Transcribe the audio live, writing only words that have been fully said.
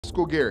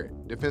Haskell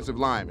Garrett, defensive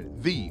lineman,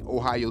 the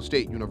Ohio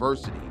State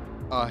University.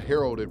 A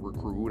heralded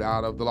recruit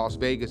out of the Las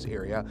Vegas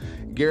area,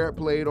 Garrett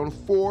played on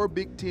 4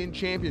 Big Ten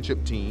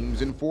championship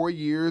teams in 4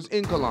 years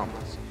in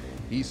Columbus.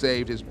 He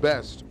saved his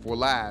best for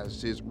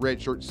last, his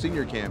redshirt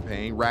senior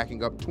campaign,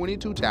 racking up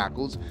 22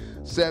 tackles,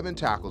 7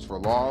 tackles for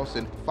loss,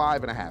 and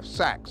 5.5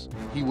 sacks.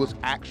 He was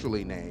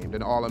actually named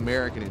an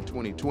All-American in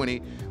 2020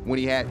 when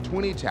he had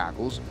 20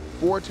 tackles,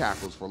 4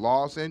 tackles for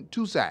loss, and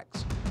 2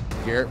 sacks.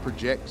 Garrett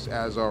projects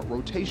as a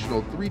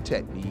rotational 3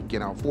 technique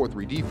in our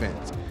 4-3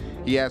 defense.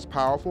 He has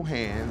powerful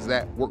hands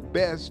that work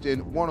best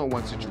in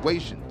one-on-one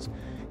situations.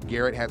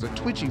 Garrett has a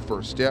twitchy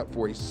first step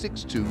for a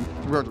 6'2",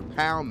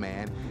 300-pound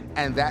man,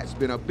 and that's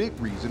been a big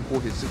reason for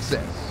his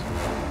success.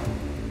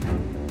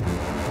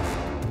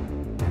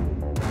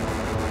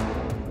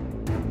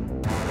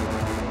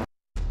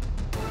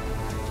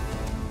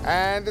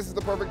 And this is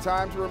the perfect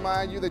time to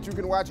remind you that you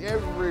can watch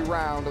every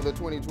round of the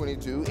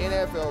 2022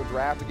 NFL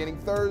Draft beginning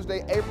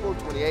Thursday, April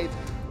 28th,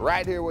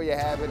 right here where you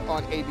have it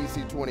on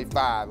ABC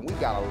 25. And we've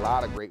got a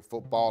lot of great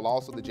football.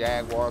 Also, the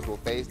Jaguars will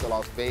face the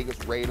Las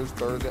Vegas Raiders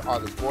Thursday,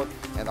 August 4th,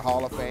 and the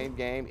Hall of Fame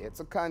game.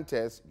 It's a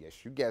contest.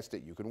 Yes, you guessed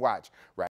it. You can watch right